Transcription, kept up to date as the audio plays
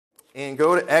and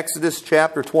go to Exodus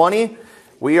chapter 20.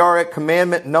 We are at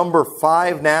commandment number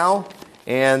 5 now.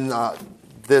 And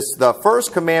the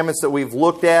first commandments that we've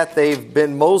looked at, they've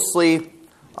been mostly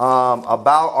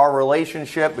about our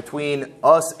relationship between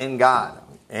us and God.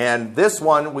 And this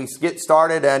one, we get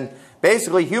started and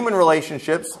basically human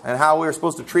relationships and how we're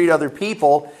supposed to treat other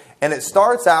people. And it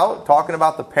starts out talking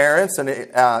about the parents. And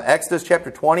Exodus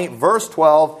chapter 20, verse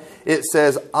 12, it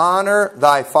says, "Honor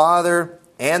thy father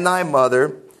and thy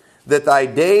mother, that thy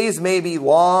days may be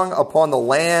long upon the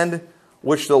land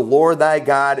which the Lord thy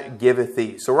God giveth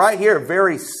thee." So right here, a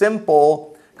very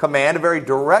simple command, a very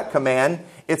direct command.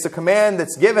 It's a command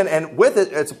that's given, and with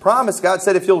it, it's a promise. God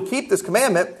said, if you'll keep this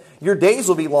commandment, your days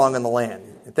will be long in the land.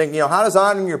 You think, how does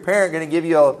honoring your parent going to give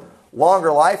you a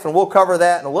longer life? And we'll cover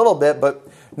that in a little bit. But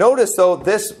notice, though,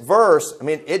 this verse,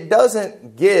 it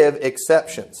doesn't give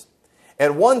exceptions.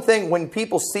 And one thing, when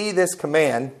people see this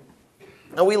command,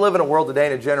 and we live in a world today,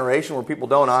 in a generation where people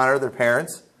don't honor their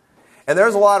parents. And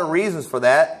there's a lot of reasons for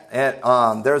that.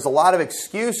 And there's a lot of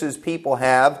excuses people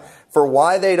have for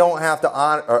why they don't have to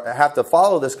honor, or have to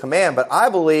follow this command. But I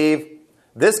believe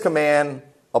this command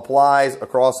applies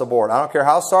across the board. I don't care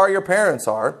how sorry your parents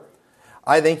are.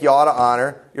 I think you ought to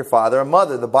honor your father and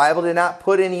mother. The Bible did not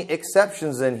put any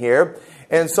exceptions in here.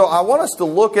 And so I want us to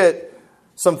look at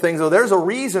some things. Though there's a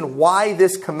reason why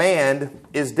this command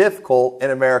is difficult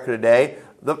in America today.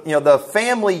 The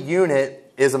family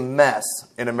unit is a mess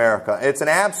in America. It's an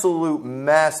absolute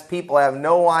mess. People have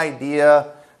no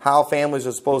idea how families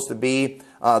are supposed to be,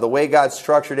 the way God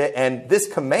structured it. And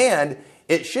this command,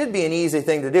 it should be an easy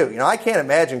thing to do. I can't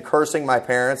imagine cursing my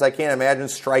parents. I can't imagine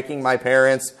striking my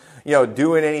parents,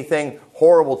 doing anything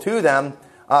horrible to them.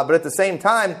 But at the same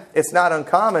time, it's not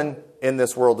uncommon in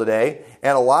this world today.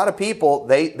 And a lot of people,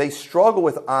 they struggle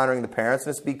with honoring the parents.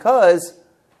 And it's because,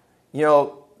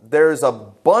 there's a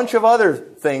bunch of other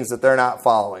things that they're not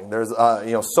following. There's,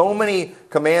 so many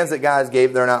commands that God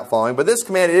gave they're not following. But this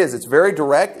command, it's very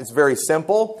direct. It's very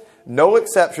simple. No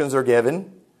exceptions are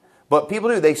given. But people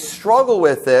they struggle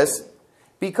with this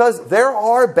because there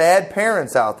are bad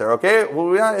parents out there, okay? Will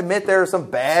we not admit there are some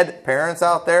bad parents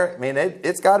out there?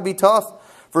 It's got to be tough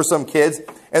for some kids.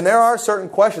 And there are certain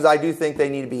questions I do think they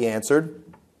need to be answered.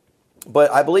 But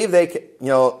I believe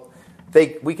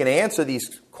we can answer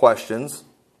these questions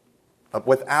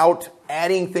without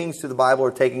adding things to the Bible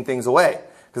or taking things away.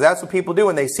 Because that's what people do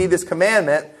when they see this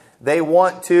commandment. They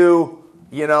want to,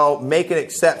 make an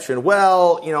exception.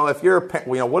 Well, if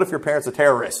what if your parent's a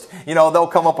terrorist? They'll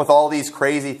come up with all these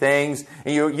crazy things.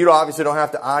 And you obviously don't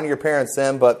have to honor your parents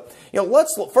then. But,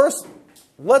 let's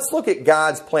look at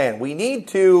God's plan. We need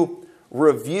to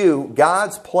review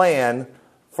God's plan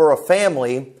for a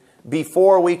family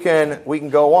before we can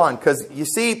go on. Because you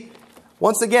see,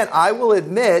 once again, I will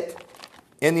admit,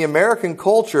 in the American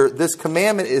culture, this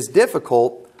commandment is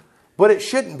difficult, but it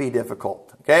shouldn't be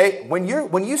difficult. Okay? When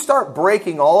you start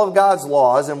breaking all of God's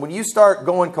laws, and when you start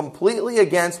going completely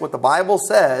against what the Bible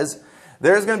says,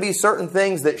 there's going to be certain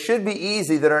things that should be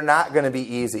easy that are not going to be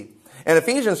easy. In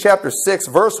Ephesians chapter 6,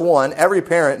 verse 1, every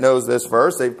parent knows this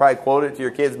verse. They've probably quoted it to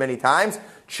your kids many times.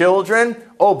 "Children,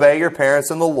 obey your parents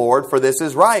in the Lord, for this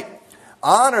is right.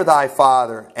 Honor thy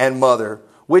father and mother,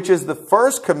 which is the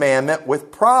first commandment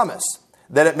with promise,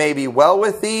 that it may be well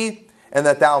with thee, and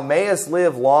that thou mayest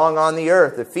live long on the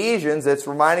earth." Ephesians, it's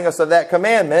reminding us of that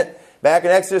commandment back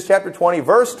in Exodus chapter 20,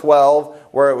 verse 12,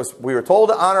 where we were told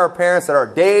to honor our parents that our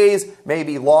days may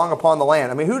be long upon the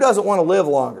land. who doesn't want to live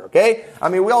longer, okay?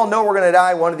 We all know we're going to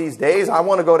die one of these days. I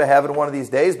want to go to heaven one of these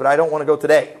days, but I don't want to go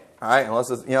today, all right? Unless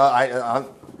it's,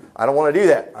 I don't want to do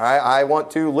that, all right? I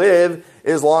want to live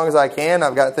as long as I can.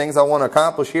 I've got things I want to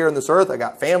accomplish here on this earth. I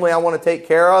got family I want to take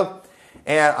care of.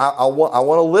 And I want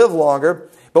to live longer.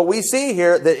 But we see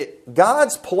here that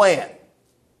God's plan,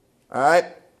 all right?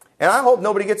 And I hope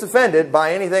nobody gets offended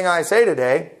by anything I say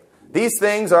today. These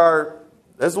things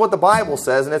this is what the Bible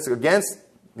says, and it's against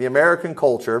the American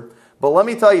culture. But let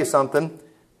me tell you something.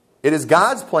 It is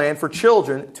God's plan for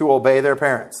children to obey their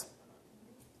parents.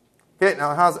 Okay,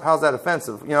 now how's that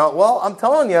offensive? Well, I'm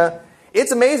telling you,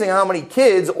 it's amazing how many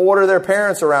kids order their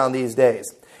parents around these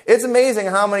days. It's amazing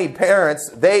how many parents,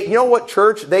 what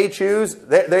church they choose?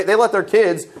 They let their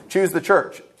kids choose the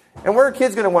church. And where are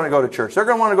kids going to want to go to church? They're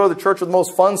going to want to go to the church with the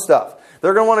most fun stuff.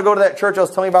 They're going to want to go to that church I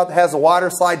was telling you about that has a water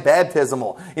slide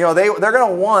baptismal. They're going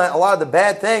to want a lot of the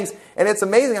bad things. And it's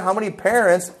amazing how many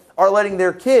parents are letting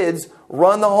their kids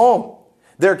run the home.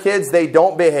 Their kids, they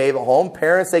don't behave at home.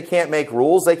 Parents, they can't make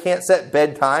rules. They can't set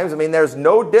bedtimes. There's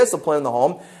no discipline in the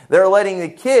home. They're letting the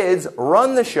kids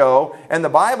run the show, and the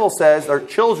Bible says their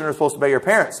children are supposed to obey your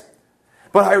parents.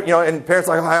 But and parents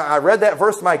are like, I read that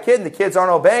verse to my kid and the kids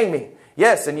aren't obeying me.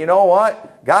 Yes, and you know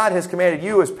what? God has commanded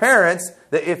you as parents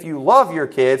that if you love your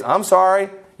kids, I'm sorry,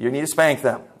 you need to spank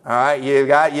them. All right, you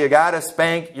got to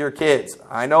spank your kids.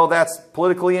 I know that's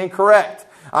politically incorrect.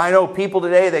 I know people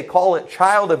today, they call it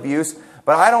child abuse,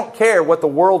 but I don't care what the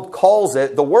world calls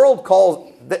it. The world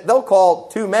they'll call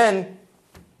two men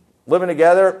living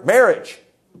together marriage.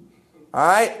 All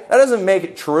right, that doesn't make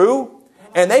it true.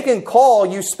 And they can call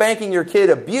you spanking your kid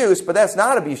abuse, but that's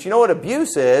not abuse. You know what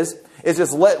abuse is? Is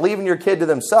just leaving your kid to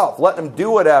themselves, letting them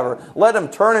do whatever, let them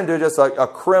turn into just a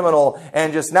criminal,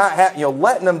 and just not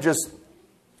letting them just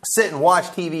sit and watch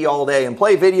TV all day and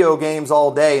play video games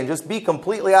all day and just be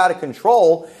completely out of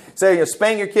control. Say,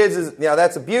 spank your kids is,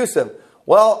 that's abusive.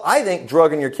 Well, I think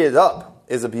drugging your kids up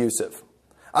is abusive.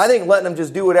 I think letting them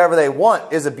just do whatever they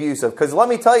want is abusive. Because let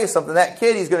me tell you something, that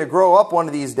kid, he's going to grow up one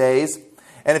of these days,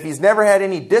 and if he's never had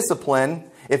any discipline,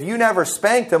 if you never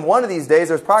spanked him, one of these days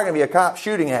there's probably going to be a cop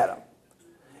shooting at him.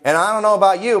 And I don't know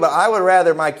about you, but I would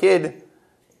rather my kid's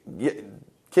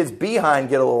behind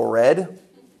get a little red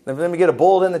than for them to get a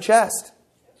bullet in the chest.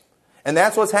 And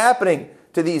that's what's happening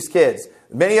to these kids.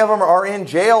 Many of them are in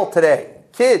jail today.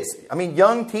 Kids,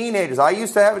 young teenagers. I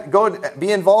used to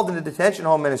be involved in the detention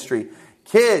home ministry.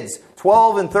 Kids,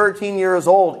 12 and 13 years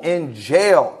old, in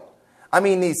jail.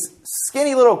 These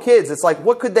skinny little kids, it's like,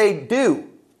 what could they do?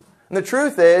 And the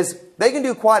truth is, they can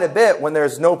do quite a bit when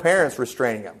there's no parents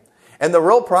restraining them. And the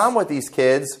real problem with these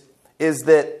kids is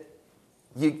that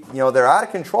they're out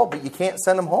of control, but you can't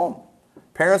send them home.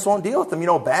 Parents won't deal with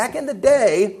them. Back in the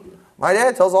day, my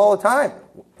dad tells all the time,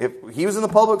 if he was in the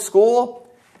public school,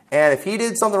 and if he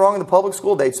did something wrong in the public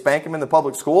school, they'd spank him in the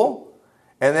public school.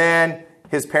 And then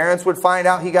his parents would find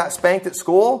out he got spanked at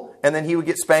school, and then he would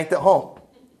get spanked at home.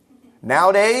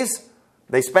 Nowadays,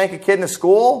 they spank a kid in a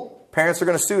school, parents are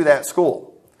going to sue that school.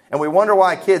 And we wonder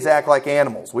why kids act like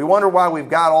animals. We wonder why we've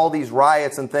got all these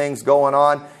riots and things going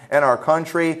on in our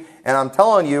country. And I'm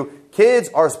telling you, kids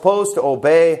are supposed to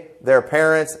obey their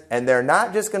parents, and they're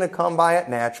not just going to come by it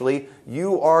naturally.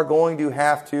 You are going to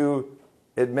have to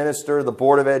administer the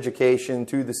Board of Education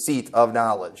to the seat of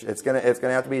knowledge. It's going to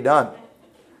have to be done.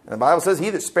 And the Bible says,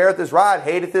 he that spareth his rod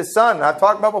hateth his son. And I've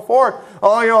talked about before,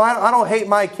 I don't hate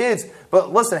my kids.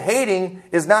 But listen, hating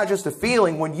is not just a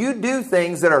feeling. When you do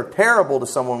things that are terrible to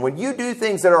someone, when you do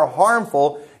things that are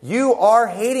harmful, you are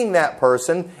hating that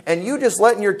person, and you just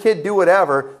letting your kid do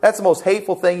whatever, that's the most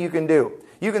hateful thing you can do.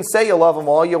 You can say you love them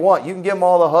all you want. You can give them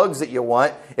all the hugs that you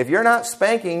want. If you're not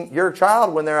spanking your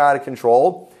child when they're out of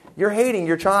control, you're hating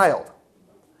your child.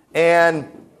 And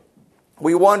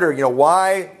we wonder,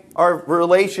 why are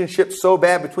relationships so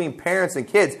bad between parents and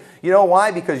kids? You know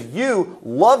why? Because you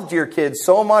loved your kids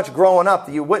so much growing up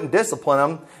that you wouldn't discipline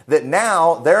them, that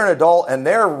now they're an adult and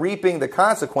they're reaping the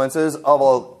consequences of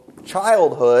a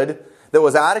childhood that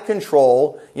was out of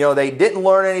control. They didn't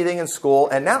learn anything in school,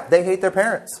 and now they hate their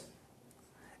parents.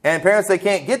 And parents, they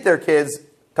can't get their kids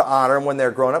to honor them when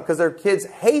they're grown up because their kids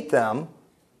hate them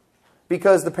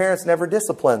because the parents never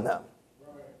discipline them.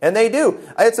 And they do.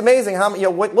 It's amazing how many,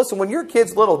 listen, when your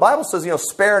kid's little, the Bible says,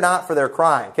 spare not for their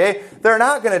crying, okay? They're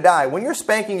not going to die. When you're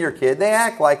spanking your kid, they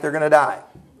act like they're going to die.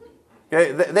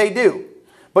 Okay? They do.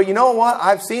 But you know what?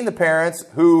 I've seen the parents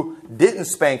who didn't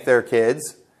spank their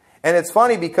kids. And it's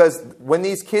funny because when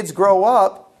these kids grow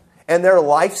up and their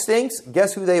life stinks,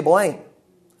 guess who they blame?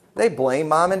 They blame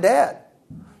mom and dad.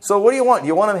 So what do you want? Do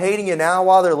you want them hating you now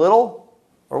while they're little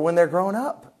or when they're grown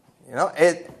up?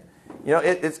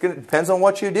 It depends on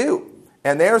what you do.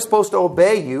 And they're supposed to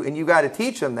obey you, and you got to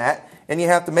teach them that, and you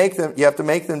have to make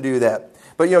them do that.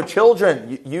 But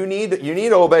children, you need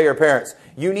to obey your parents.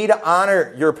 You need to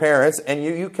honor your parents, and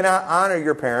you cannot honor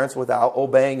your parents without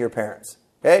obeying your parents.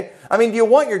 Okay? Do you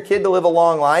want your kid to live a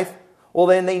long life? Well,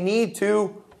 then they need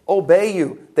to obey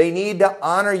you. They need to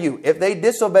honor you. If they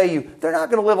disobey you, they're not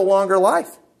going to live a longer life.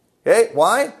 Okay?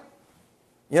 Why?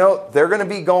 They're going to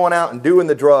be going out and doing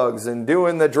the drugs and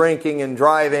doing the drinking and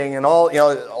driving and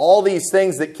all these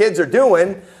things that kids are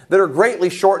doing that are greatly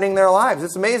shortening their lives.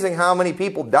 It's amazing how many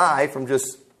people die from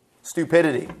just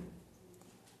stupidity.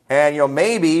 And,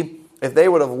 maybe if they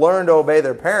would have learned to obey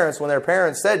their parents when their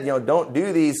parents said, don't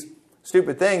do these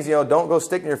stupid things, don't go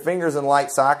sticking your fingers in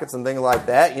light sockets and things like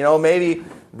that, maybe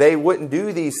they wouldn't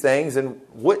do these things and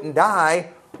wouldn't die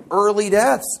early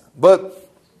deaths. But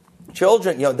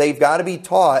children, they've got to be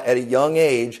taught at a young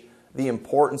age the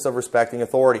importance of respecting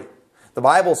authority. The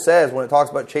Bible says when it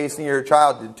talks about chastening your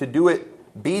child to do it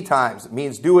B-times. It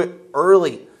means do it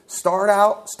early. Start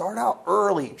out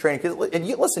early training. And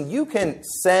listen, you can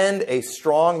send a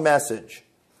strong message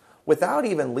without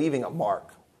even leaving a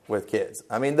mark with kids.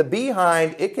 The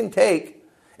behind, it can take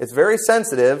It's very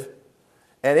sensitive,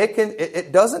 and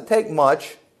it doesn't take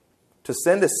much to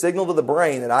send a signal to the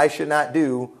brain that I should not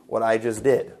do what I just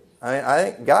did. I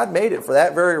think God made it for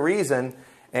that very reason,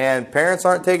 and parents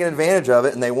aren't taking advantage of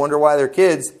it, and they wonder why their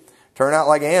kids turn out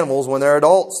like animals when they're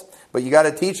adults. But you got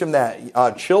to teach them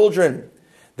that. Children,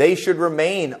 they should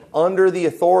remain under the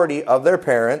authority of their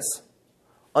parents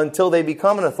until they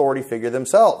become an authority figure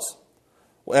themselves.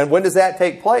 And when does that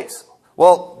take place?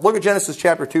 Well, look at Genesis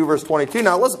chapter 2, verse 22.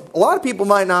 Now, listen, a lot of people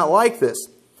might not like this,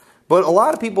 but a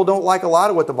lot of people don't like a lot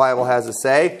of what the Bible has to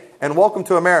say. And welcome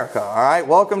to America, all right?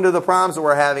 Welcome to the problems that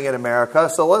we're having in America.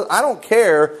 So I don't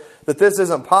care that this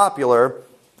isn't popular.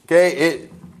 Okay,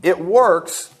 it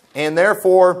works, and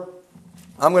therefore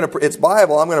it's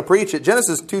Bible. I'm going to preach it.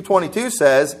 Genesis 2:22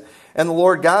 says, "And the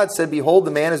Lord God said, Behold,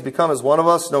 the man has become as one of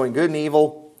us, knowing good and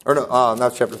evil." Or no,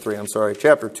 not chapter 3. I'm sorry,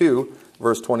 chapter 2,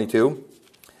 verse 22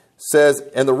 says,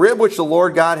 "And the rib which the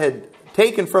Lord God had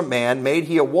taken from man made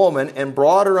he a woman, and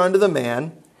brought her unto the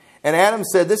man. And Adam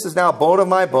said, This is now bone of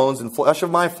my bones and flesh of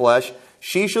my flesh.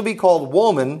 She shall be called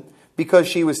woman, because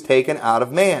she was taken out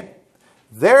of man.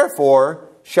 Therefore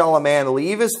shall a man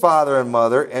leave his father and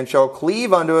mother, and shall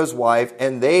cleave unto his wife,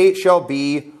 and they shall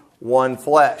be one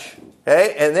flesh."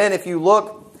 Okay? And then if you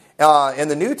look in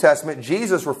the New Testament,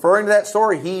 Jesus, referring to that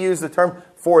story, he used the term,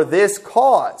 "For this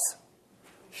cause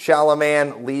shall a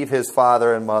man leave his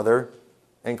father and mother,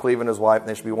 and cleave unto his wife, and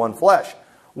they shall be one flesh."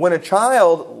 When a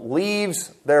child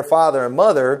leaves their father and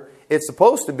mother, it's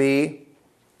supposed to be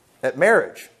at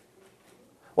marriage.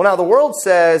 Well, now the world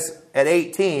says at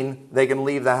 18 they can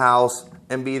leave the house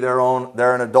and be they're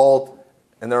an adult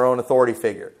and their own authority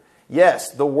figure.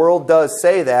 Yes, the world does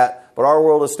say that, but our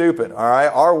world is stupid. All right,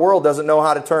 our world doesn't know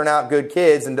how to turn out good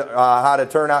kids and how to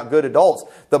turn out good adults.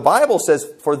 The Bible says,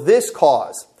 "For this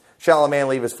cause shall a man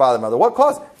leave his father and mother." What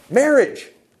cause?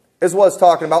 Marriage is what it's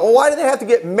talking about. Well, why do they have to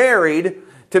get married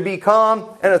to become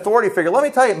an authority figure? Let me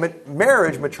tell you,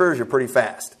 marriage matures you pretty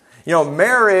fast. You know,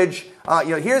 marriage,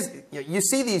 you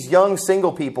see these young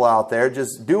single people out there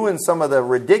just doing some of the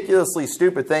ridiculously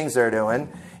stupid things they're doing.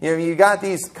 You know, you got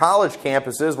these college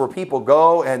campuses where people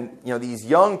go and, these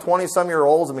young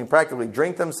 20-some-year-olds, practically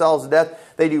drink themselves to death.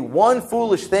 They do one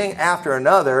foolish thing after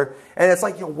another, and it's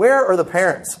like, where are the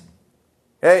parents?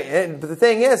 Okay? And the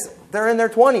thing is, they're in their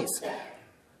 20s.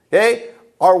 Okay?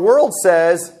 Our world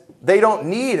says they don't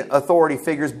need authority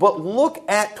figures, but look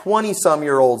at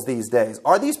 20-some-year-olds these days.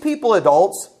 Are these people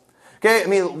adults? Okay,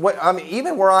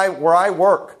 even where I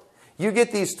work, you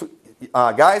get these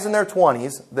guys in their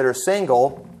 20s that are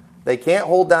single. They can't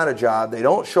hold down a job. They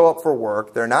don't show up for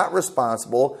work. They're not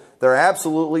responsible. They're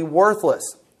absolutely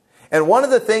worthless. And one of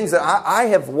the things that I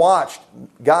have watched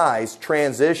guys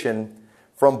transition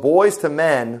from boys to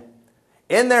men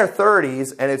in their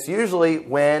 30s, and it's usually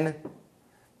when,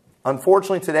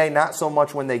 unfortunately today, not so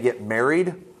much when they get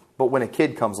married, but when a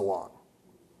kid comes along.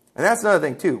 And that's another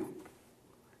thing too.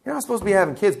 You're not supposed to be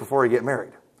having kids before you get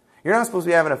married. You're not supposed to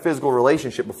be having a physical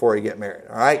relationship before you get married.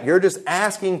 All right? You're just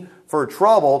asking for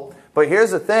trouble. But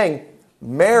here's the thing.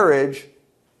 Marriage,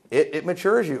 it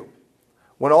matures you.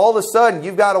 When all of a sudden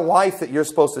you've got a wife that you're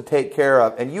supposed to take care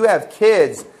of, and you have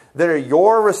kids that are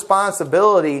your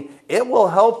responsibility, it will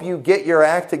help you get your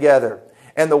act together.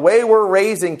 And the way we're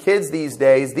raising kids these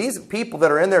days, these people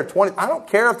that are in their 20s, I don't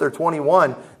care if they're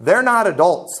 21, they're not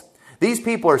adults. These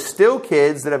people are still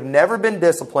kids that have never been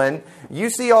disciplined. You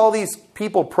see all these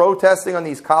people protesting on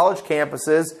these college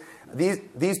campuses.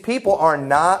 These people are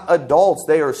not adults.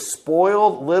 They are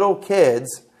spoiled little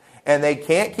kids, and they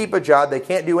can't keep a job. They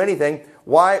can't do anything.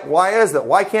 Why is that?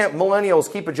 Why can't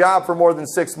millennials keep a job for more than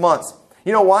 6 months?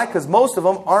 You know why? Because most of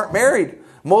them aren't married.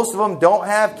 Most of them don't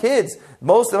have kids.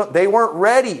 Most of them, they weren't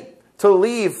ready to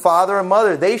leave father and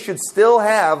mother. They should still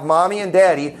have mommy and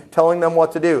daddy telling them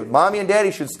what to do. Mommy and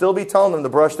daddy should still be telling them to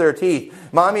brush their teeth.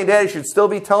 Mommy and daddy should still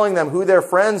be telling them who their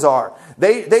friends are.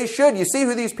 They should. You see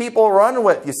who these people are running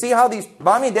with. You see how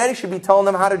mommy and daddy should be telling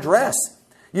them how to dress.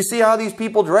 You see how these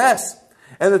people dress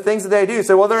and the things that they do. You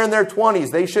say, well, they're in their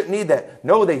 20s. They shouldn't need that.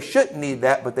 No, they shouldn't need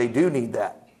that, but they do need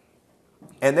that.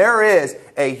 And there is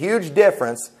a huge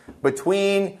difference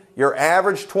between your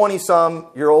average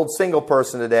 20-some-year-old single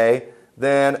person today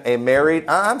than a married...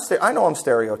 I know I'm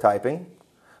stereotyping.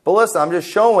 But listen, I'm just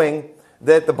showing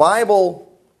that the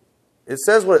Bible, it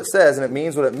says what it says, and it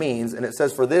means what it means. And it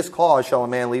says, "For this cause shall a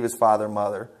man leave his father and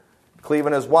mother, cleave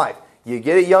unto his wife." You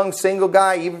get a young single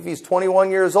guy, even if he's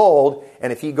 21 years old,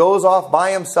 and if he goes off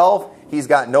by himself, he's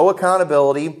got no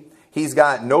accountability. He's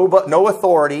got no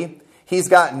authority. He's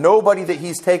got nobody that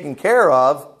he's taken care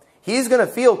of. He's going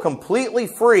to feel completely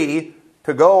free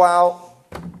to go out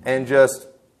and just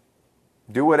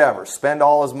do whatever, spend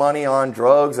all his money on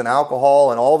drugs and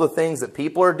alcohol and all the things that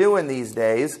people are doing these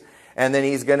days, and then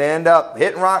he's going to end up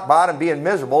hitting rock bottom, being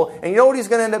miserable. And you know what he's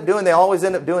going to end up doing? They always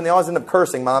end up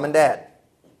cursing mom and dad.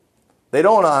 They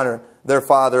don't honor their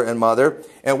father and mother.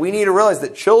 And we need to realize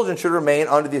that children should remain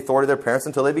under the authority of their parents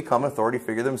until they become an authority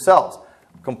figure themselves.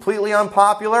 Completely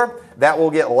unpopular. That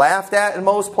will get laughed at in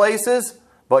most places.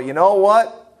 But you know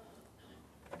what?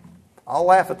 I'll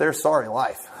laugh at their sorry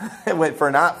life for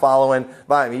not following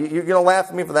by me. You're going to laugh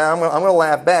at me for that. I'm going to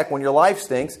laugh back when your life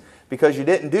stinks because you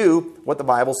didn't do what the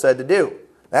Bible said to do.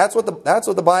 That's what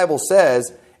the Bible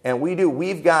says, and we do.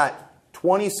 We've got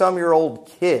 20-some-year-old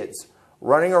kids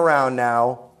running around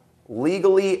now,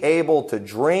 legally able to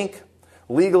drink,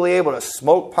 legally able to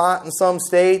smoke pot in some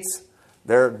states.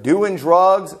 They're doing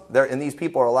drugs, and these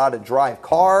people are allowed to drive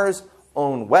cars,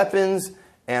 own weapons,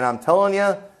 and I'm telling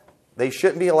you, they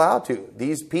shouldn't be allowed to.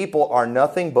 These people are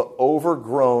nothing but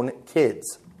overgrown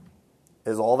kids,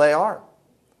 is all they are.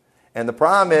 And the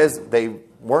problem is they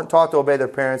weren't taught to obey their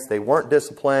parents, they weren't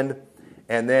disciplined,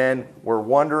 and then we're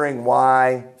wondering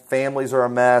why families are a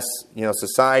mess,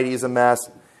 society is a mess.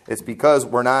 It's because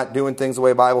we're not doing things the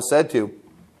way the Bible said to.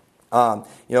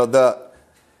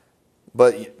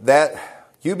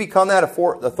 You become that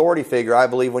authority figure, I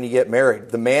believe, when you get married.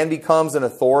 The man becomes an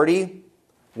authority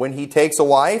when he takes a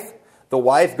wife. The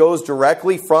wife goes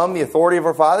directly from the authority of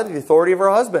her father to the authority of her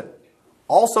husband.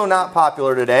 Also not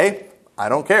popular today. I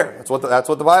don't care. That's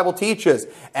what the Bible teaches.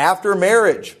 After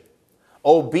marriage,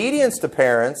 obedience to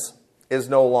parents is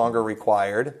no longer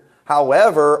required.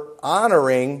 However,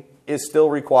 honoring is still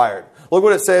required. Look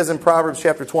what it says in Proverbs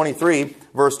chapter 23,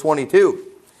 verse 22.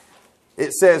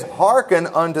 It says, "Hearken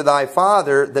unto thy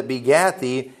father that begat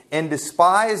thee, and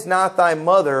despise not thy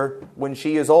mother when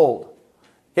she is old."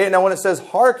 Okay, now when it says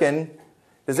hearken,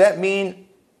 does that mean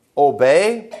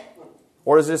obey?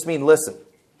 Or does it just mean listen?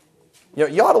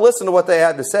 You ought to listen to what they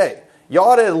have to say. You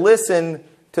ought to listen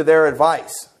to their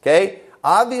advice. Okay?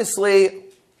 Obviously,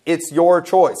 it's your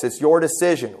choice. It's your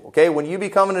decision. Okay? When you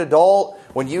become an adult,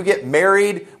 when you get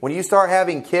married, when you start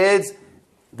having kids,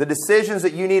 the decisions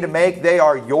that you need to make, they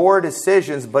are your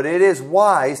decisions, but it is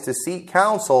wise to seek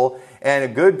counsel,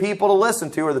 and good people to listen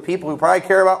to are the people who probably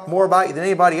care more about you than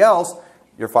anybody else,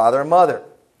 your father and mother.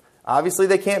 Obviously,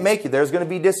 they can't make you. There's going to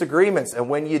be disagreements, and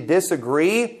when you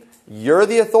disagree, you're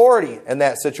the authority in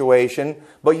that situation,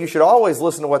 but you should always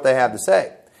listen to what they have to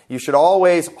say. You should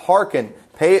always hearken,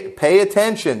 pay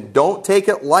attention, don't take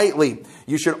it lightly.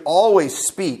 You should always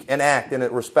speak and act in a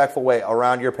respectful way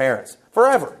around your parents,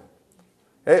 forever.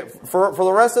 For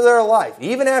the rest of their life.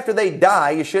 Even after they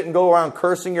die, you shouldn't go around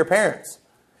cursing your parents.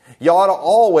 You ought to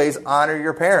always honor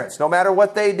your parents, no matter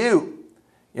what they do.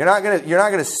 You're not going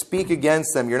to speak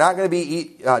against them. You're not going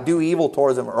to do evil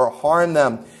towards them or harm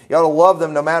them. You ought to love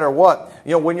them no matter what.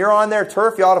 When you're on their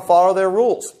turf, you ought to follow their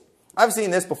rules. I've seen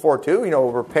this before too.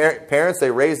 Where parents,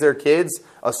 they raise their kids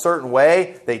a certain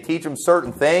way. They teach them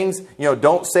certain things.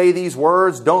 Don't say these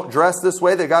words. Don't dress this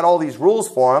way. They got all these rules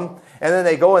for them. And then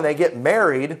they go and they get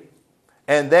married.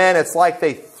 And then it's like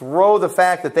they throw the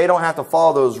fact that they don't have to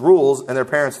follow those rules in their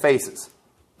parents' faces.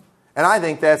 And I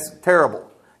think that's terrible.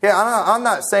 Yeah, I'm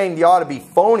not saying you ought to be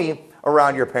phony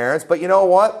around your parents, but you know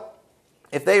what?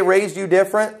 If they raised you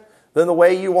different than the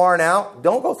way you are now,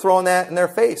 don't go throwing that in their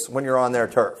face when you're on their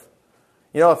turf.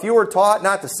 If you were taught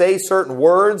not to say certain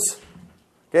words,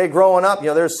 okay, growing up,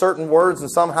 there's certain words in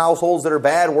some households that are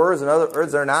bad words and other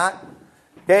words that are not.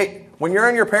 Okay, when you're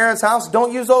in your parents' house,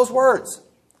 don't use those words.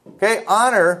 Okay,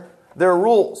 honor their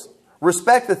rules.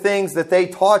 Respect the things that they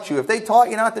taught you. If they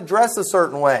taught you not to dress a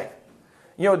certain way,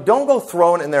 don't go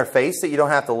throwing it in their face that you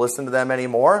don't have to listen to them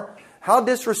anymore. How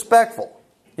disrespectful.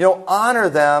 Honor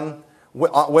them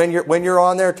when you're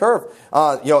on their turf.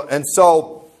 Pay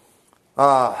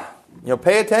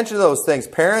attention to those things.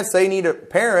 Parents,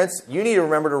 you need to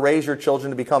remember to raise your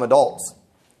children to become adults.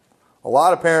 A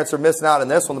lot of parents are missing out on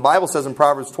this one. The Bible says in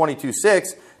Proverbs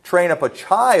 22:6, "Train up a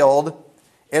child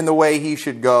in the way he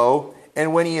should go,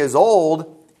 and when he is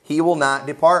old, he will not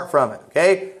depart from it."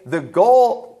 Okay? The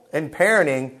goal in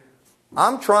parenting,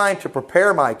 I'm trying to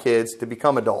prepare my kids to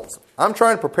become adults. I'm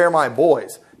trying to prepare my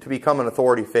boys to become an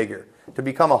authority figure, to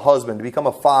become a husband, to become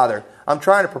a father. I'm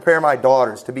trying to prepare my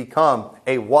daughters to become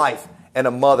a wife and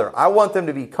a mother. I want them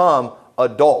to become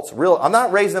adults. I'm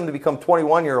not raising them to become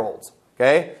 21-year-olds.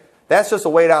 Okay? That's just a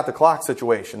wait out the clock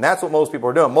situation. That's what most people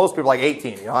are doing. Most people are like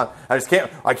 18. I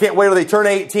can't wait till they turn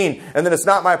 18 and then it's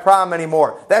not my problem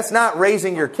anymore. That's not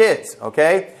raising your kids.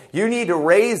 Okay? You need to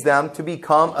raise them to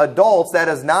become adults. That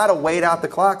is not a wait out the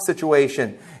clock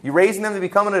situation. You raising them to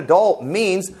become an adult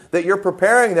means that you're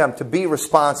preparing them to be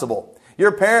responsible.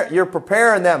 You're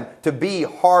preparing them to be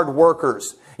hard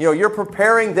workers. You're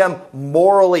preparing them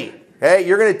morally. Okay?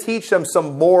 You're going to teach them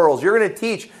some morals. You're going to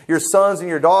teach your sons and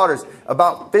your daughters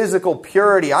about physical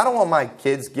purity. I don't want my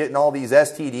kids getting all these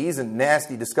STDs and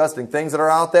nasty, disgusting things that are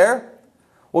out there.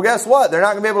 Well, guess what? They're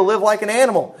not going to be able to live like an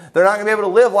animal. They're not going to be able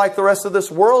to live like the rest of this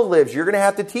world lives. You're going to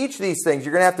have to teach these things.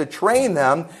 You're going to have to train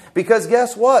them because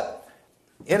guess what?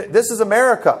 This is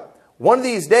America. One of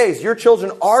these days, your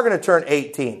children are going to turn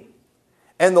 18.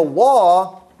 And the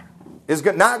law is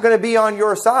not going to be on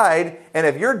your side. And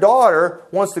if your daughter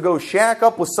wants to go shack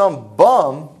up with some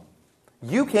bum,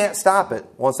 you can't stop it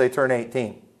once they turn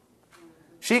 18.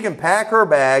 She can pack her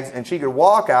bags and she could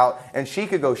walk out and she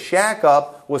could go shack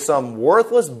up with some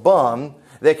worthless bum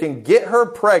that can get her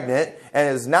pregnant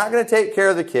and is not going to take care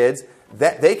of the kids.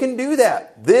 That they can do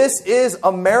that. This is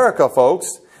America,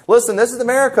 folks. Listen, this is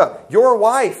America. Your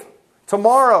wife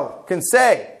tomorrow can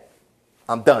say,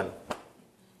 I'm done.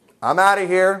 I'm out of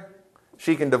here.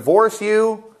 She can divorce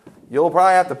you. You'll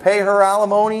probably have to pay her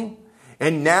alimony.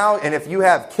 And if you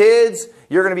have kids,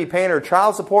 you're going to be paying her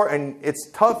child support. And it's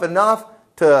tough enough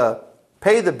to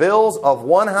pay the bills of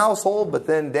one household, but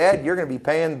then, Dad, you're going to be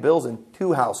paying the bills in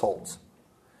two households.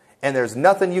 And there's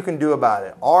nothing you can do about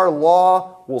it. Our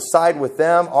law will side with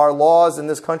them. Our laws in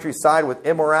this country side with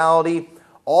immorality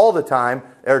all the time.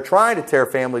 They're trying to tear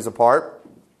families apart,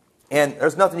 and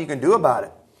there's nothing you can do about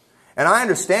it. And I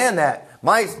understand that.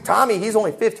 Tommy, he's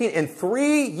only 15. In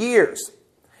 3 years,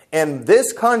 in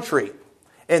this country,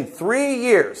 in 3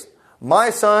 years, my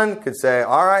son could say,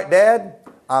 all right, Dad,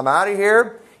 I'm out of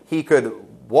here. He could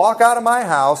walk out of my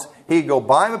house. He could go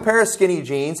buy him a pair of skinny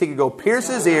jeans. He could go pierce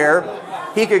his ear.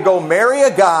 He could go marry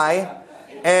a guy.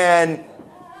 And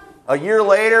a year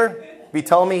later, be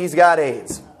telling me he's got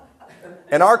AIDS.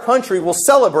 And our country will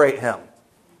celebrate him.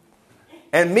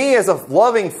 And me as a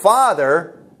loving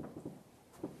father,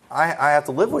 I have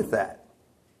to live with that.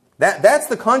 That's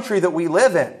the country that we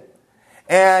live in.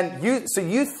 And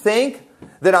you think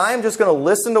that I'm just going to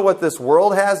listen to what this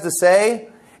world has to say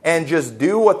and just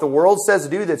do what the world says to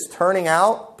do that's turning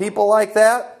out people like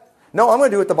that? No, I'm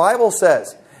going to do what the Bible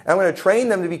says. I'm going to train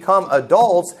them to become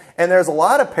adults. And there's a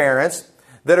lot of parents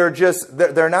that are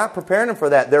they're not preparing them for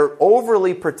that. They're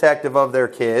overly protective of their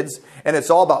kids. And it's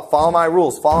all about follow my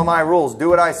rules, do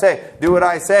what I say, do what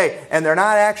I say. And they're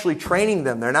not actually training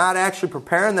them. They're not actually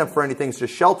preparing them for anything. It's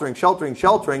just sheltering.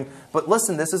 But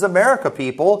listen, this is America,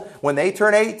 people. When they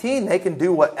turn 18, they can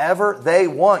do whatever they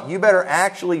want. You better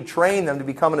actually train them to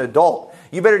become an adult.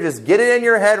 You better just get it in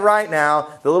your head right now.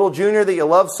 The little junior that you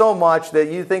love so much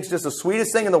that you think is just the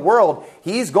sweetest thing in the world,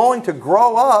 he's going to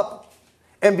grow up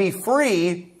and be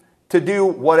free to do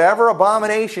whatever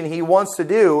abomination he wants to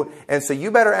do. And so you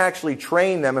better actually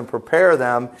train them and prepare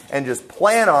them and just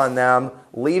plan on them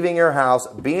leaving your house,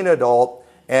 being an adult.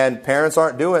 And parents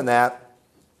aren't doing that.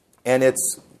 And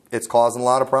it's causing a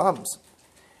lot of problems.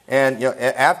 And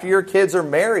after your kids are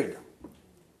married,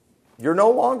 you're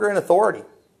no longer in authority.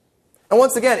 And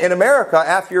once again, in America,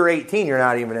 after you're 18, you're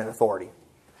not even in authority.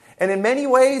 And in many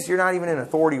ways, you're not even in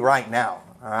authority right now.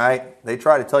 All right? They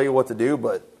try to tell you what to do,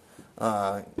 but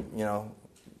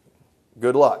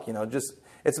good luck.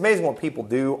 It's amazing what people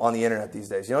do on the internet these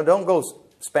days. Don't go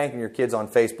spanking your kids on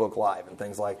Facebook Live and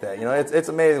things like that. It's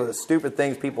amazing the stupid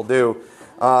things people do.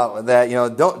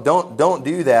 Don't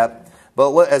do that.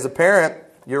 But as a parent,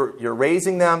 you're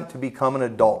raising them to become an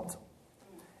adult,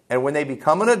 and when they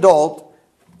become an adult,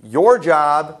 your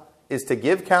job is to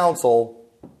give counsel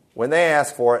when they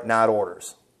ask for it, not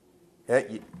orders.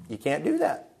 You can't do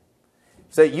that.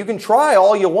 So you can try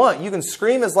all you want. You can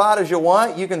scream as loud as you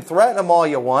want. You can threaten them all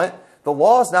you want. The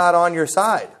law's not on your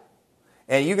side.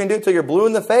 And you can do it till you're blue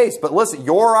in the face. But listen,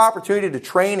 your opportunity to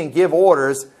train and give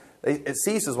orders, it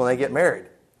ceases when they get married.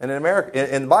 And in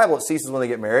the Bible, it ceases when they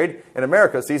get married. In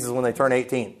America, it ceases when they turn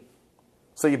 18.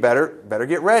 So you better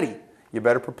get ready. You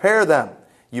better prepare them.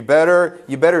 You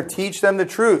better teach them the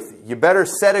truth. You better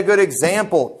set a good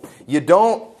example.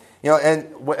 And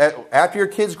after your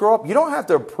kids grow up, you don't have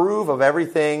to approve of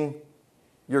everything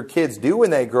your kids do when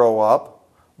they grow up,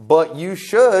 but you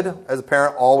should, as a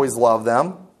parent, always love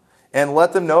them and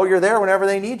let them know you're there whenever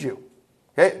they need you.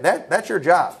 Okay, that's your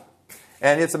job.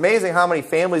 And it's amazing how many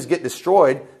families get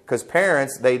destroyed because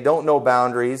parents, they don't know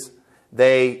boundaries.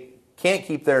 They can't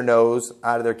keep their nose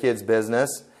out of their kids'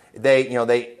 business. They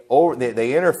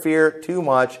interfere too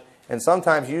much, and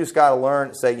sometimes you just got to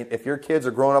learn. Say, if your kids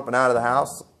are growing up and out of the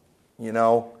house,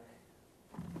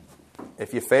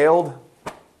 if you failed,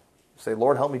 say,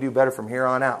 Lord, help me do better from here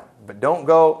on out. But don't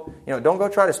go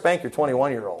try to spank your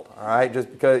 21-year-old. All right, just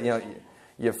because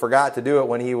you forgot to do it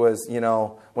when he was,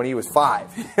 when he was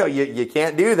 5. You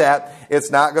can't do that.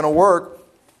 It's not going to work.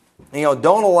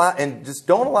 Don't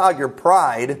allow your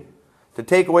pride to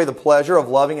take away the pleasure of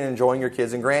loving and enjoying your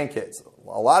kids and grandkids.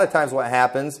 A lot of times what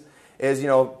happens is,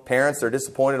 parents are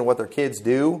disappointed in what their kids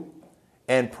do,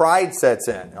 and pride sets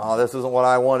in. Oh, this isn't what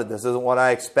I wanted. This isn't what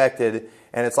I expected.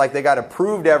 And it's like they got to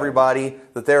prove to everybody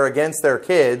that they're against their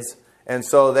kids. And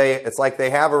so it's like they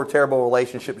have a terrible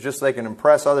relationship just so they can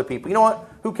impress other people. You know what?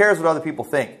 Who cares what other people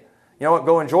think? You know what?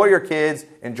 Go enjoy your kids.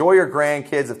 Enjoy your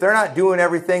grandkids. If they're not doing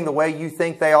everything the way you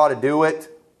think they ought to do it,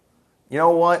 you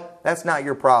know what? That's not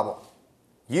your problem.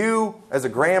 You, as a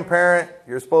grandparent,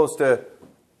 you're supposed to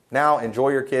now enjoy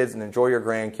your kids and enjoy your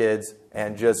grandkids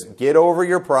and just get over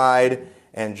your pride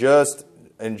and just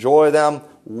enjoy them,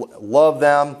 love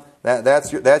them.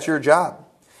 That's your job.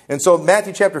 And so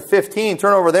Matthew chapter 15,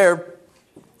 turn over there.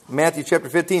 Matthew chapter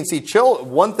 15. See,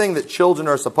 one thing that children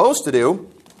are supposed to do,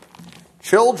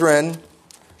 children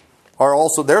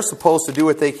they're supposed to do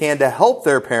what they can to help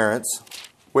their parents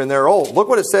when they're old. Look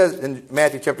what it says in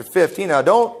Matthew chapter 15. Now,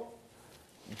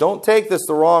 don't take this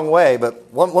the wrong way,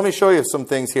 but let me show you some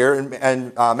things here.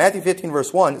 In Matthew 15,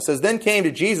 verse 1, it says, Then came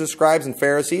to Jesus scribes and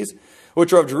Pharisees,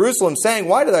 which are of Jerusalem, saying,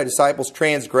 Why do thy disciples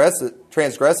transgress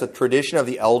the tradition of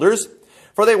the elders?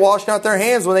 For they wash not their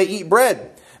hands when they eat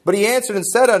bread. But he answered and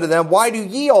said unto them, Why do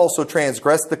ye also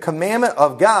transgress the commandment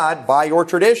of God by your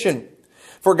tradition?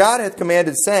 For God hath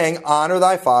commanded, saying, Honor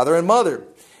thy father and mother.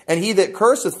 And he that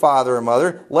curseth father or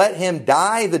mother, let him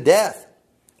die the death.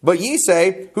 But ye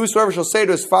say, Whosoever shall say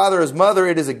to his father or his mother,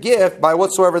 It is a gift, by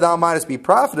whatsoever thou mightest be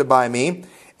profited by me,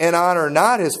 and honor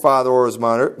not his father or his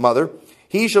mother,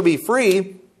 he shall be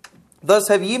free. Thus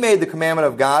have ye made the commandment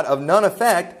of God of none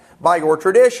effect by your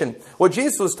tradition. What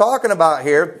Jesus was talking about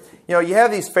here, you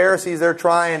have these Pharisees, they're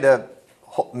trying to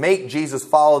make Jesus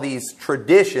follow these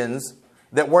traditions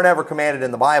that were never commanded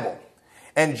in the Bible.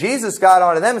 And Jesus got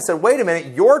onto them and said, wait a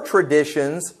minute, your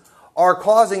traditions are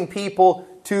causing people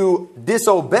to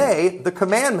disobey the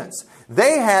commandments.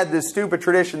 They had this stupid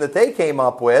tradition that they came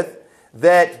up with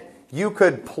that you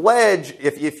could pledge,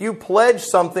 if you pledge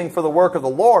something for the work of the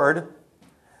Lord,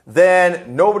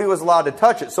 then nobody was allowed to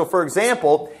touch it. So for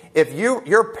example, if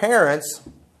your parents,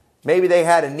 maybe they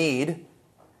had a need,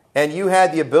 and you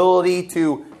had the ability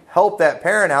to help that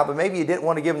parent out, but maybe you didn't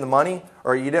want to give them the money,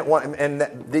 or you didn't want, and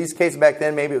these cases back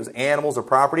then, maybe it was animals or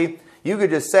property, you could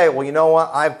just say, well, you know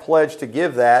what, I've pledged to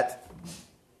give that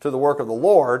to the work of the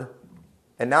Lord,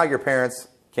 and now your parents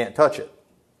can't touch it.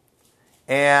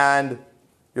 And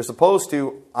you're supposed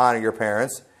to honor your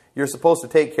parents. You're supposed to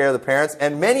take care of the parents.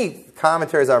 And many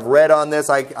commentaries I've read on this,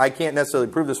 I can't necessarily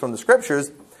prove this from the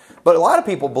Scriptures, but a lot of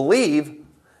people believe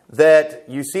that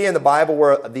you see in the Bible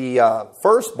where the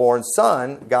firstborn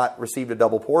son received a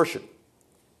double portion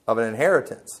of an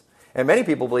inheritance. And many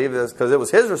people believe this because it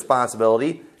was his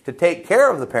responsibility to take care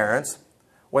of the parents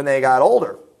when they got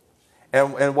older.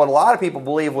 And what a lot of people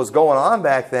believe was going on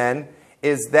back then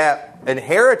is that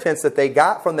inheritance that they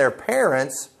got from their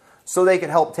parents so they could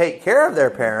help take care of their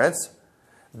parents,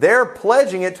 they're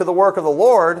pledging it to the work of the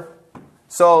Lord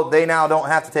so they now don't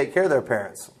have to take care of their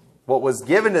parents. What was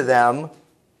given to them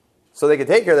so they could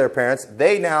take care of their parents,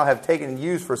 they now have taken and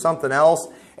used for something else,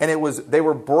 and they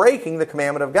were breaking the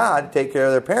commandment of God to take care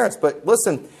of their parents. But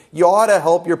listen, you ought to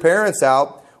help your parents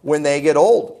out when they get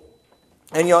old.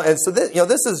 And so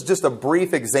this is just a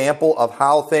brief example of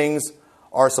how things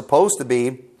are supposed to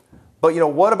be. But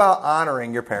what about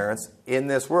honoring your parents in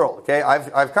this world? Okay,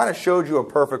 I've kind of showed you a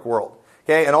perfect world.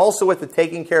 Okay, and also with the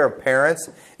taking care of parents,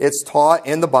 it's taught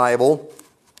in the Bible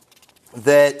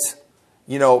that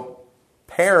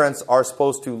parents are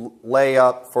supposed to lay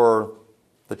up for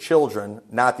the children,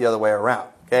 not the other way around.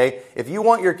 Okay, if you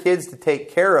want your kids to take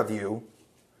care of you,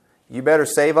 you better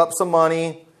save up some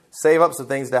money, save up some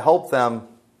things to help them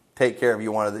take care of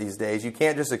you one of these days. You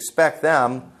can't just expect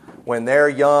them when they're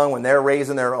young, when they're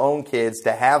raising their own kids,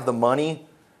 to have the money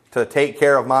to take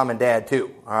care of mom and dad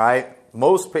too. All right,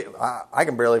 most people, I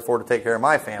can barely afford to take care of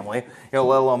my family, let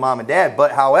alone mom and dad.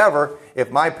 But however,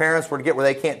 if my parents were to get where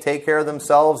they can't take care of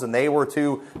themselves and they were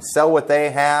to sell what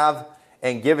they have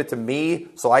and give it to me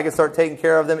so I could start taking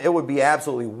care of them, it would be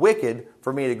absolutely wicked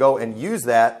for me to go and use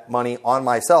that money on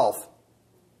myself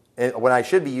when I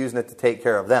should be using it to take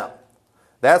care of them.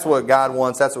 That's what God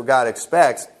wants. That's what God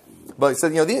expects. But he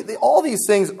said, all these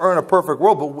things are in a perfect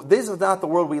world, but this is not the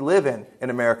world we live in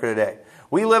America today.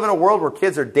 We live in a world where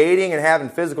kids are dating and having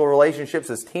physical relationships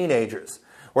as teenagers,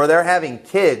 where they're having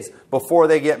kids before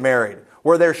they get married,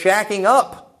 where they're shacking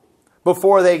up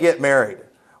before they get married,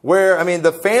 where,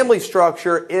 the family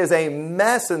structure is a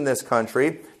mess in this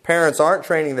country parents aren't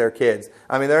training their kids.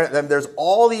 I mean, there's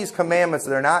all these commandments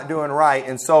that they're not doing right.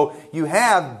 And so you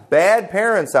have bad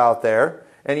parents out there,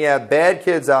 and you have bad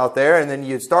kids out there, and then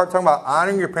you start talking about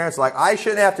honoring your parents. Like, I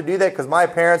shouldn't have to do that because my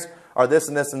parents are this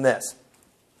and this and this.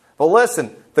 But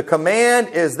listen, the command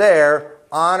is there,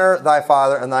 honor thy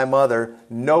father and thy mother,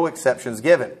 no exceptions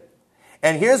given.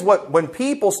 And here's what, when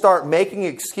people start making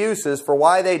excuses for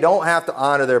why they don't have to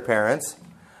honor their parents,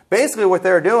 basically what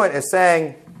they're doing is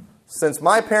saying, since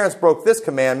my parents broke this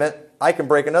commandment, I can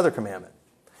break another commandment.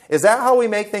 Is that how we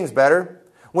make things better?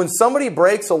 When somebody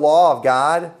breaks a law of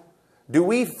God, do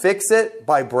we fix it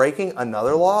by breaking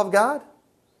another law of God?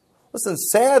 Listen,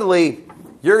 sadly,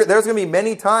 there's going to be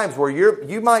many times where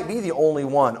you might be the only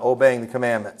one obeying the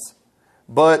commandments.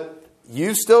 But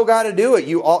you still got to do it.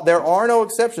 There are no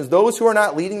exceptions. Those who are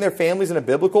not leading their families in a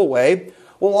biblical way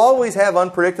will always have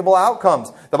unpredictable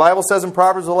outcomes. The Bible says in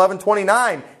Proverbs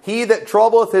 11:29, he that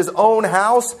troubleth his own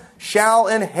house shall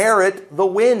inherit the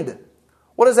wind.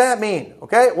 What does that mean?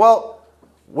 Okay, well,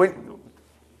 when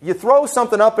you throw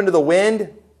something up into the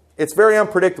wind, it's very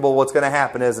unpredictable what's going to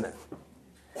happen, isn't it?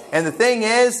 And the thing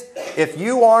is, if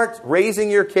you aren't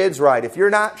raising your kids right, if you're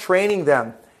not training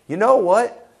them, you know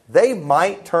what? They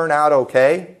might turn out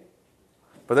okay,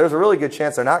 but there's a really good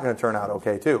chance they're not going to turn out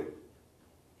okay too.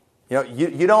 You know,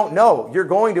 you don't know. You're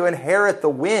going to inherit the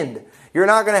wind. You're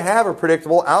not going to have a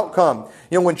predictable outcome.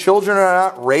 You know, when children are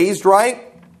not raised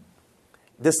right,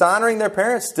 dishonoring their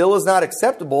parents still is not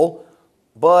acceptable,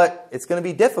 but it's going to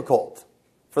be difficult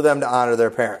for them to honor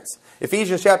their parents.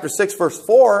 Ephesians chapter 6, verse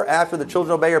 4, after the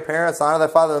children obey your parents, honor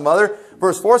thy father and mother,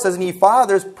 verse 4 says, and ye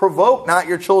fathers, provoke not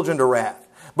your children to wrath,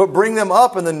 but bring them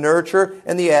up in the nurture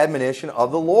and the admonition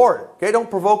of the Lord. Okay, don't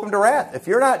provoke them to wrath. If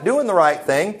you're not doing the right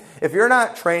thing, if you're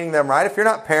not training them right, if you're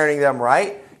not parenting them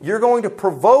right, you're going to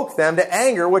provoke them to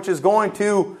anger, which is going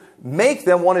to make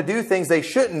them want to do things they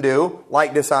shouldn't do,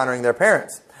 like dishonoring their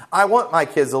parents. I want my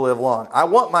kids to live long. I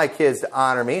want my kids to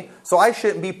honor me, so I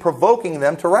shouldn't be provoking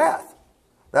them to wrath.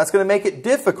 That's going to make it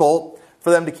difficult for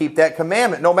them to keep that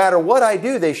commandment. No matter what I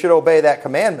do, they should obey that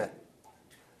commandment.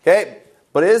 Okay?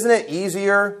 But isn't it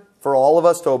easier for all of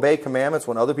us to obey commandments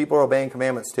when other people are obeying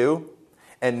commandments too?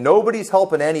 And nobody's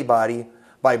helping anybody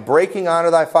by breaking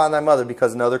honor thy father and thy mother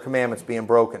because another commandment's being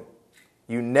broken.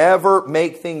 You never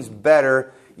make things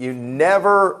better. It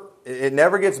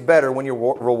never gets better when you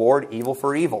reward evil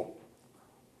for evil.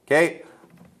 Okay?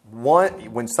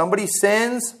 When somebody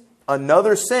sins,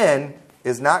 another sin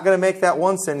is not going to make that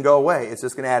one sin go away. It's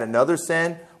just going to add another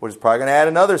sin, which is probably going to add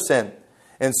another sin.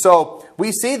 And so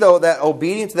we see, though, that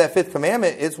obedience to that fifth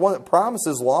commandment is one that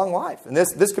promises long life. And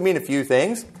this can mean a few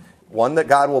things. One, that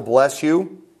God will bless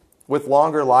you with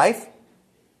longer life,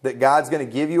 that God's going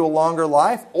to give you a longer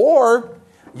life. Or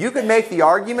you could make the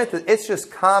argument that it's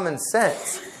just common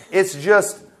sense. It's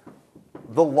just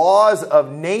the laws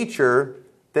of nature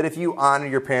that if you honor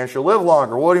your parents, you'll live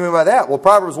longer. What do you mean by that? Well,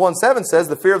 Proverbs 1:7 says,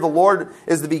 the fear of the Lord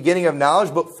is the beginning of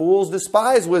knowledge, but fools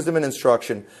despise wisdom and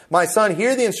instruction. My son,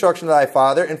 hear the instruction of thy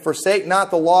father, and forsake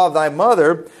not the law of thy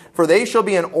mother, for they shall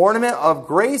be an ornament of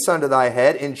grace unto thy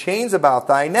head, and chains about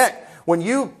thy neck. When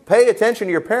you pay attention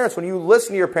to your parents, when you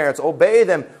listen to your parents, obey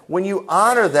them, when you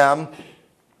honor them,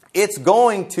 it's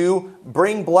going to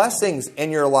bring blessings in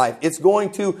your life. It's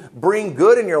going to bring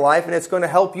good in your life, and it's going to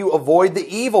help you avoid the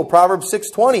evil. Proverbs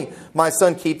 6:20, my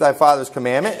son, keep thy father's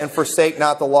commandment, and forsake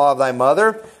not the law of thy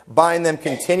mother. Bind them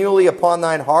continually upon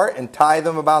thine heart, and tie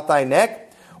them about thy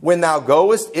neck. When thou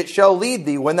goest, it shall lead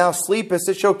thee. When thou sleepest,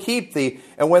 it shall keep thee.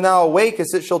 And when thou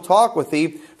awakest, it shall talk with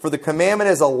thee. For the commandment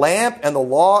is a lamp, and the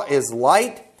law is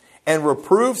light. And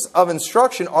reproofs of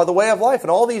instruction are the way of life. And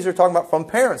all these are talking about from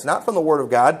parents, not from the Word of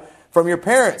God, from your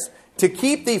parents. To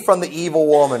keep thee from the evil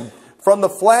woman, from the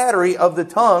flattery of the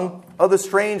tongue of the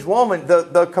strange woman.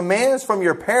 The commands from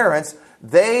your parents,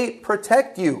 they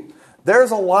protect you.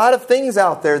 There's a lot of things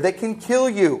out there that can kill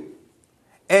you.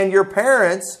 And your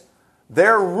parents,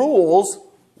 their rules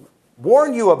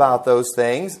warn you about those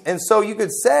things. And so you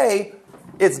could say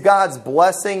it's God's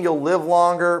blessing, you'll live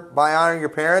longer by honoring your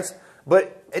parents.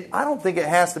 But I don't think it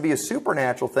has to be a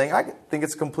supernatural thing. I think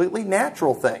it's a completely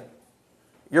natural thing.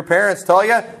 Your parents tell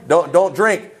you, don't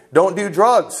drink, don't do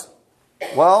drugs.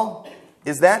 Well,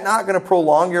 is that not going to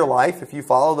prolong your life if you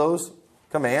follow those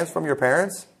commands from your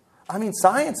parents? I mean,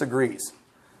 science agrees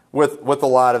with a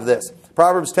lot of this.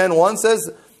 Proverbs 10:1 says,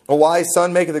 a wise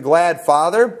son maketh a glad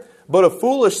father, but a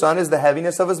foolish son is the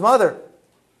heaviness of his mother.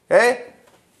 Okay?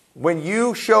 When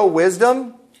you show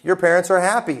wisdom, your parents are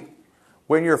happy.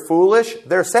 When you're foolish,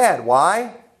 they're sad.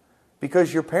 Why?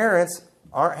 Because your parents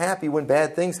aren't happy when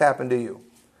bad things happen to you.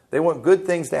 They want good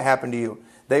things to happen to you.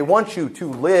 They want you to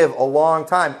live a long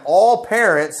time. All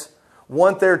parents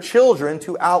want their children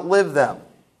to outlive them.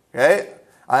 Okay?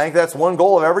 I think that's one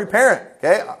goal of every parent.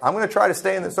 Okay? I'm going to try to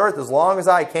stay in this earth as long as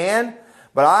I can,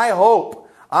 but I hope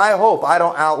I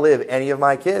don't outlive any of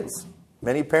my kids.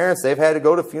 Many parents, they've had to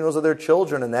go to funerals of their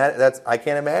children, and that's I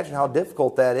can't imagine how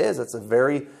difficult that is. It's a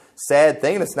very sad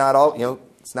thing. It's not all,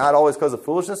 it's not always because of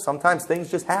foolishness. Sometimes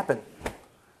things just happen.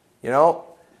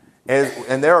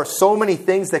 And there are so many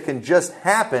things that can just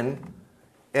happen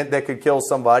and that could kill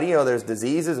somebody. There's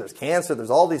diseases, there's cancer, there's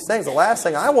all these things. The last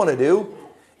thing I want to do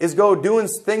is go doing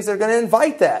things that are going to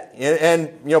invite that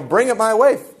and bring it my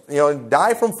way, and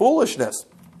die from foolishness.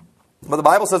 But the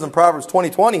Bible says in Proverbs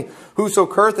 20:20, whoso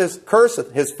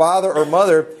curseth his father or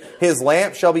mother, his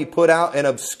lamp shall be put out in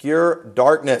obscure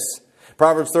darkness.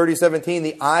 Proverbs 30:17,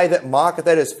 the eye that mocketh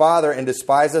at his father and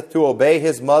despiseth to obey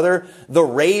his mother, the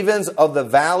ravens of the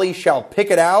valley shall pick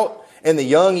it out, and the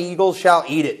young eagles shall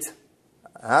eat it.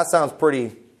 That sounds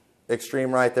pretty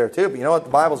extreme right there too. But you know what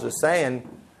the Bible's just saying?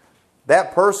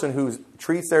 That person who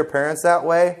treats their parents that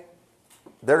way,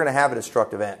 they're going to have a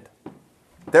destructive end.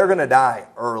 They're going to die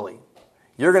early.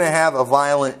 You're going to have a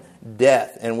violent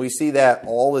death. And we see that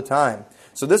all the time.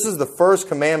 So this is the first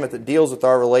commandment that deals with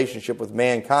our relationship with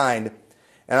mankind.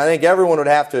 And I think everyone would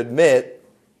have to admit,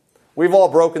 we've all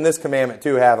broken this commandment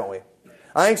too, haven't we?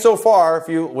 I think so far,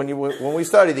 when we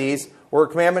study these, we're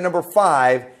at commandment number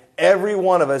 5. Every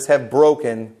one of us have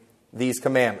broken these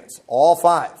commandments. All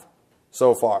 5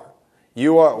 so far.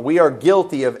 We are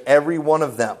guilty of every one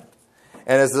of them.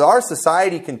 And as our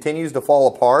society continues to fall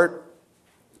apart,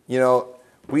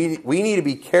 we need to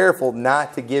be careful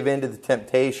not to give in to the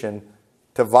temptation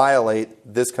to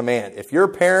violate this command. If your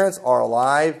parents are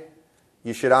alive,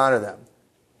 you should honor them.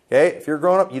 Okay? If you're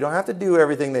grown up, you don't have to do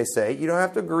everything they say. You don't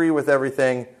have to agree with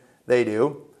everything they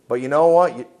do. But you know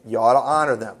what? You ought to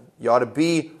honor them. You ought to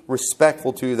be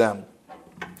respectful to them.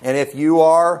 And if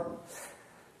you're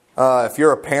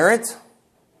a parent,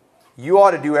 you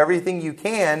ought to do everything you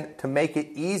can to make it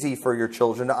easy for your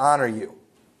children to honor you.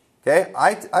 Okay?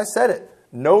 I said it.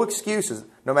 No excuses.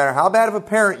 No matter how bad of a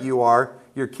parent you are,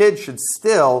 your kids should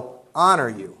still honor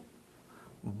you.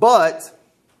 But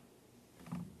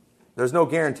there's no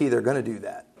guarantee they're going to do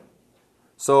that.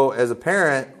 So as a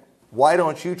parent, why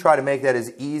don't you try to make that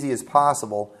as easy as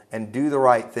possible and do the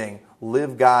right thing?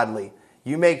 Live godly.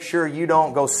 You make sure you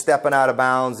don't go stepping out of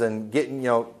bounds and getting,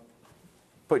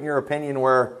 putting your opinion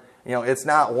where, it's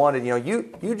not wanted.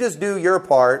 You just do your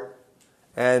part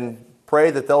and pray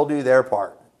that they'll do their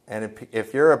part. And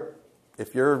if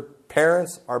your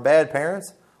parents are bad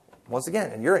parents, once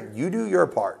again, and you do your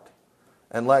part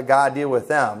and let God deal with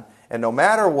them. And no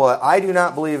matter what, I do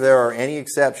not believe there are any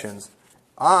exceptions.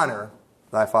 Honor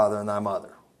thy father and thy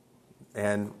mother.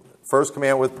 And first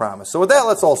commandment with promise. So with that,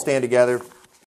 let's all stand together.